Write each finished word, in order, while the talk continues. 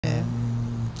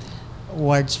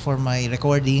awards for my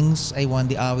recordings. I won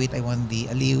the Awit, I won the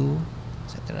Aliw,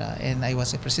 etc. And I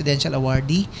was a presidential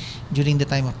awardee during the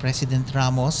time of President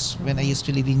Ramos when I used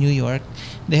to live in New York.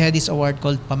 They had this award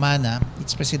called Pamana.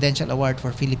 It's Presidential Award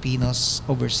for Filipinos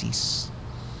overseas.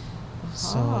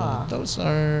 So those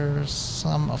are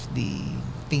some of the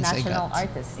things I National got.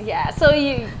 artist. Yeah, so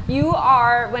you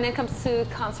are, when it comes to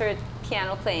concert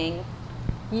piano playing,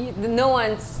 no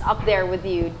one's up there with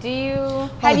you.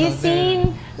 Have you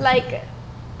seen like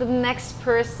the next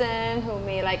person who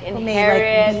may like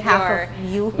inherit be half your,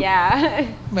 of you? Yeah.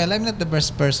 Well, I'm not the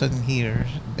best person here,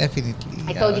 definitely.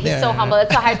 I told you he's so humble.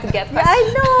 It's so hard to get. I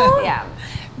know. Yeah.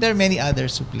 There are many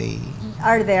others who play,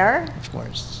 Are there? of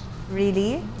course.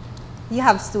 Really? You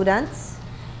have students?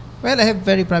 Well, I have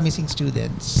very promising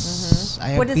students.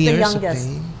 I have What is the peers who youngest?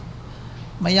 play.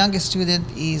 My youngest student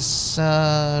is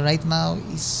right now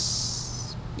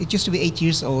it used to be 8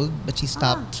 years old, but she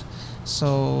stopped.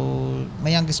 So my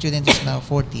youngest student is now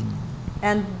 14.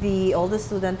 And the oldest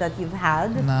student that you've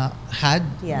had?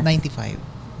 Yes. 95.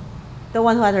 The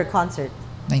one who had her concert?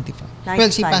 95. Well,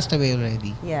 she 95. passed away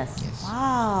already. Yes. Yes.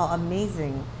 Wow,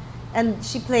 amazing. And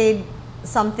she played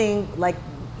something like,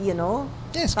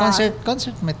 Yes,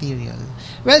 concert material.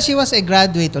 Well, she was a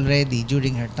graduate already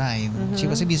during her time. She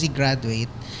was a music graduate.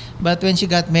 But when she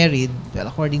got married, well,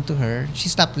 according to her, she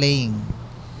stopped playing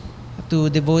to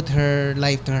devote her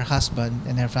life to her husband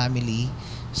and her family.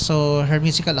 So her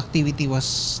musical activity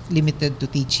was limited to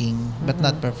teaching but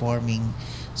not performing.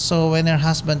 So when her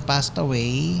husband passed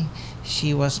away,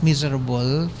 she was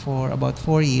miserable for about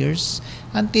 4 years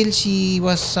until she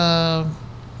was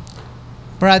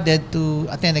prodded to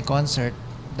attend a concert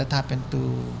that happened to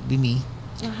be me.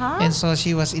 And so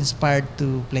she was inspired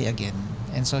to play again.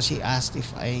 And so she asked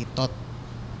if I taught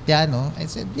piano. I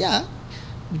said, yeah.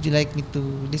 Would you like me to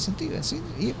listen to you? I said,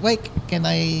 why can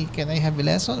I have a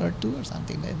lesson or two or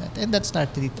something like that? And that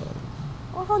started it all.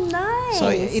 Oh, nice. So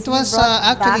it You was brought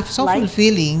actually back so life.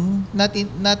 fulfilling,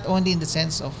 not only in the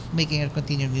sense of making her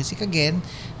continue music again,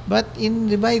 but in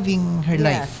reviving her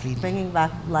life, really. Bringing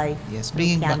back life. Yes, through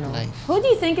bringing back piano. life. Who do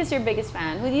you think is your biggest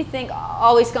fan? Who do you think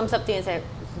always comes up to you and says,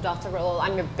 Dr. Raul,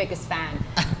 I'm your biggest fan?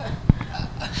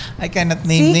 I cannot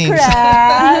name Secret.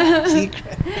 names.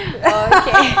 Secret.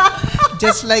 Okay.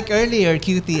 Just like earlier,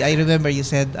 Cutie, I remember you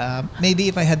said, maybe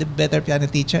if I had a better piano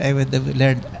teacher, I would have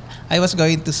learned. I was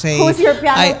going to say, Who's your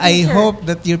piano I teacher? hope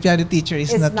that your piano teacher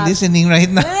is It's not not- listening right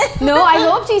now. No, I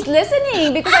hope she's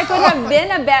listening because I could have been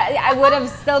I would have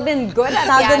still been good at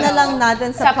Sabi piano. na lang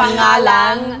natin sa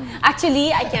pangalan.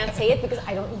 Actually, I can't say it because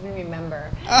I don't even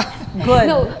remember. Good.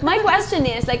 No, my question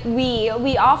is like we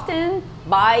often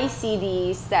buy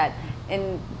CDs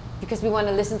because we want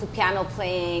to listen to piano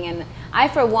playing, and I,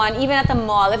 for one, even at the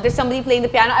mall, if there's somebody playing the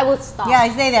piano, I will stop. Yeah,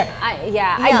 stay there.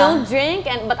 I don't drink,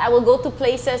 but I will go to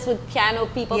places with piano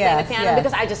people playing the Yes, piano yes.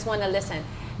 because I just want to listen.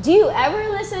 Do you ever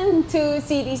listen to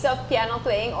CDs of piano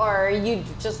playing, or you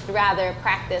just rather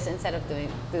practice instead of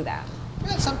do that?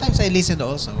 Well, sometimes I listen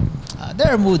also. There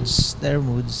are moods.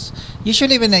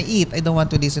 Usually when I eat, I don't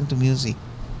want to listen to music.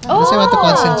 Because I want to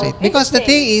concentrate. Because the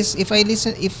thing is, if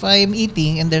I'm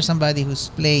eating and there's somebody who's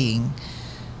playing,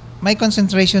 my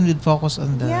concentration would focus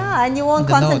on the and you won't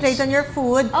concentrate on your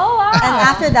food. Oh, wow. And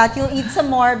after that, you'll eat some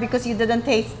more because you didn't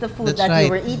taste the food That's that you right.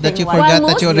 were eating. That you while- forgot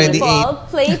Well, that you most already people ate.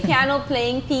 play piano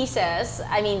playing pieces.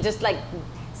 I mean, just like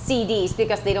CDs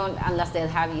because they don't, unless they'll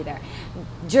have you there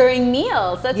during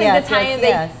meals. That's like the time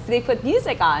they put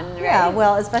music on, right? Yeah,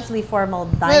 well, especially formal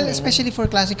dining. Well, especially for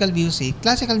classical music.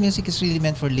 Classical music is really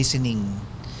meant for listening.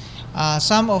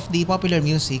 Some of the popular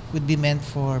music would be meant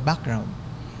for background,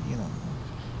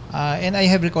 and I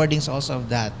have recordings also of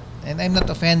that. And I'm not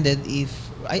offended if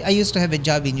I used to have a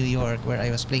job in New York where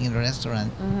I was playing in a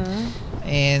restaurant,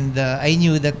 and I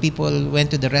knew that people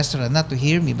went to the restaurant not to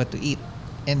hear me but to eat.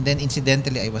 And then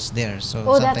incidentally, I was there, so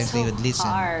sometimes they would listen.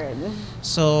 Hard.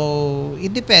 So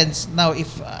it depends. Now,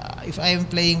 if I am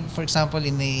playing, for example,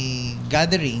 in a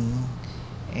gathering,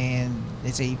 and they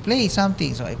say play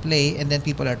something, so I play, and then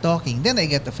people are talking, then I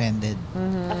get offended.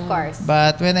 Of course.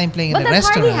 But when I'm playing in But a that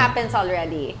restaurant, hardly happens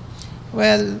already.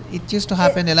 well, it used to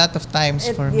happen a lot of times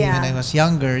for me when I was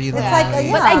younger. It's like,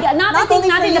 But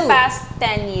not in the you. past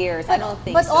 10 years. I don't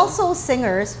think But so. also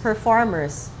singers,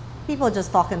 performers, people just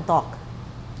talk and talk.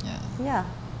 Yeah.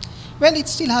 Well, it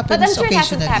still happens But I'm sure it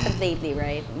hasn't occasionally. happened lately,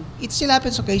 right? It still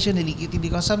happens occasionally, Cutie,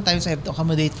 because sometimes I have to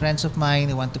accommodate friends of mine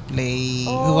who want to play,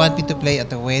 who want me to play at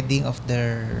the wedding of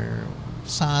their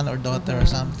son or daughter or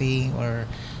something, or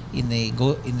in the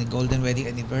golden wedding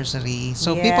anniversary.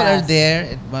 So people are Yes. there.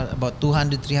 About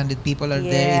 200, 300 people are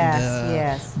there in the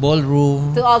Yes.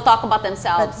 ballroom. To all talk about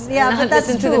themselves. But- yeah, and but not that's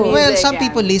listen to the true. music, Well, some yeah.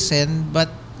 people listen, but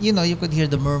you know, you could hear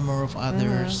the murmur of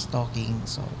others talking.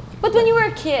 So But when you were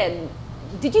a kid,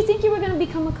 did you think you were going to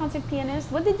become a concert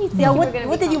pianist? What did you think Yeah, you were what, going to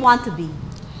what did you become? want to be?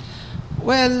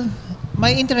 well,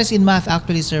 my interest in math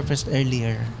actually surfaced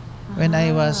earlier. When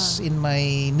I was in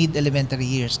my mid-elementary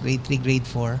years, grade 3, grade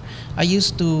 4, I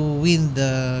used to win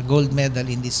the gold medal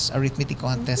in this arithmetic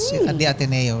contest at the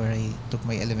Ateneo where I took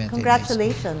my elementary. high school.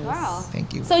 Congratulations. Wow.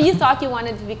 Thank you. So you thought you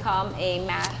wanted to become a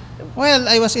math? Well,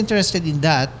 I was interested in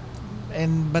that,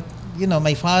 but you know,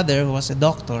 my father who was a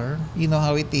doctor, you know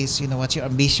how it is. You know, what's your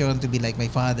ambition to be like my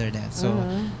father? Then, so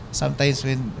sometimes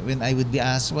when I would be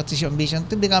asked, "What is your ambition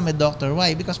to become a doctor?"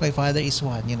 Why? Because my father is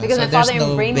one. You know, Because so my there's father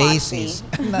no brainwashed basis.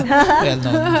 Well,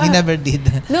 no, he never did.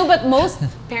 No, but most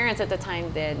parents at the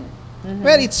time did.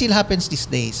 Well, it still happens these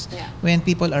days Yeah. when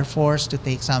people are forced to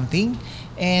take something.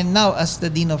 And now, as the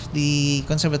dean of the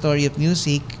Conservatory of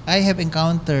Music, I have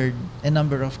encountered a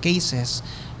number of cases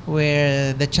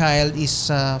where the child is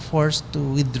forced to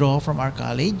withdraw from our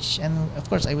college. And of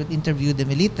course, I would interview them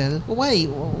a little. Why?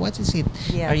 What is it?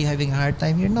 Yes. Are you having a hard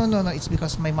time here? No. It's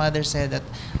because my mother said that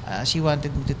she wanted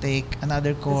me to take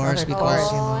another course other because,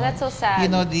 course. you know, That's so sad. you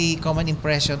know, the common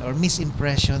impression or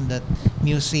misimpression that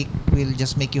music will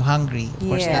just make you hungry. Of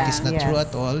course, that is not true Yes.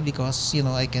 at all, because, you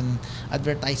know, I can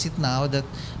advertise it now that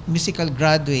music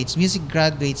graduates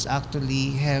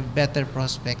actually have better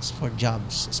prospects for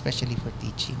jobs, especially for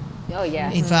teaching. Oh,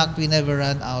 yeah. In fact, we never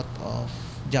run out of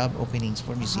job openings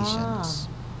for musicians.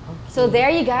 So there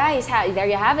you guys there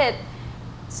you have it.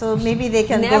 So maybe they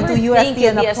can Never go to think UST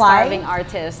you'd and be a starving apply.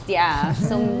 artist. Yeah.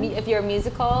 So if you're a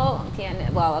musical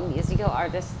a musical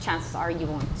artist, chances are you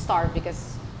won't starve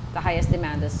because the highest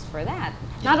demand is for that.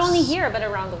 Not Yes. only here but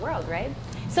around the world, right?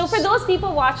 So for those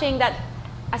people watching that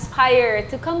aspire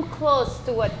to come close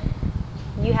to what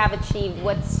you have achieved,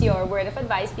 what's your word of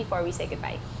advice before we say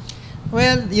goodbye?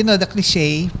 Well, you know, the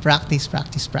cliche, practice,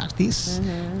 practice, practice.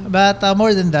 But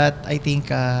more than that, I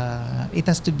think it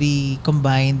has to be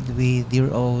combined with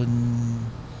your own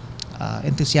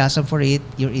enthusiasm for it,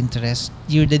 your interest,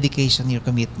 your dedication, your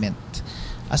commitment.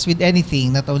 As with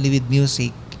anything, not only with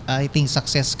music, I think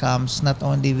success comes not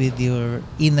only with your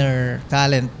inner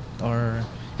talent or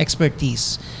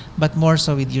expertise, but more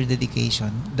so with your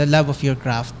dedication, the love of your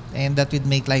craft, and that would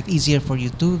make life easier for you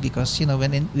too. Because you know,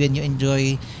 when you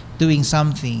enjoy doing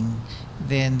something,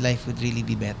 then life would really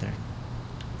be better.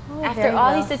 Oh, After very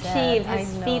all well he's said. achieved, I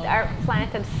his know. feet are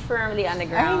planted firmly on the I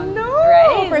ground. know.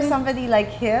 Right? For somebody like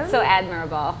him. So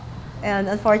admirable. And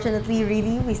unfortunately,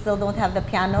 really, we still don't have the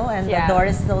piano, and Yeah. the door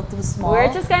is still too small.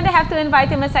 We're just going to have to invite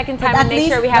him a second time But and at make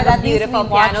sure we least- have but a at least beautiful we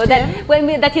piano watched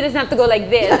him. that he doesn't have to go like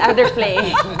this after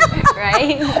playing,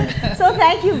 right? So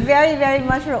thank you very, very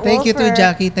much, Raul. Thank you to for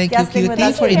Jackie. Thank you, guesting with Cutie,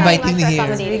 us for today. inviting me Thank you here.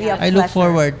 very much for Really a I look pleasure.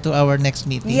 forward to our next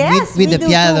meeting Yes, with we the do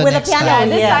piano too, with the next piano. Yeah, time.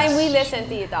 this Yes. time we listen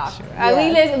to you talk.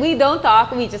 Yes. We don't talk,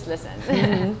 we just listen.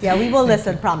 Yeah, we will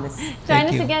listen, promise. Join Thank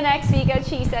us you. again next week at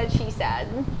She Said, She Said.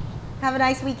 Have a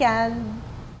nice weekend.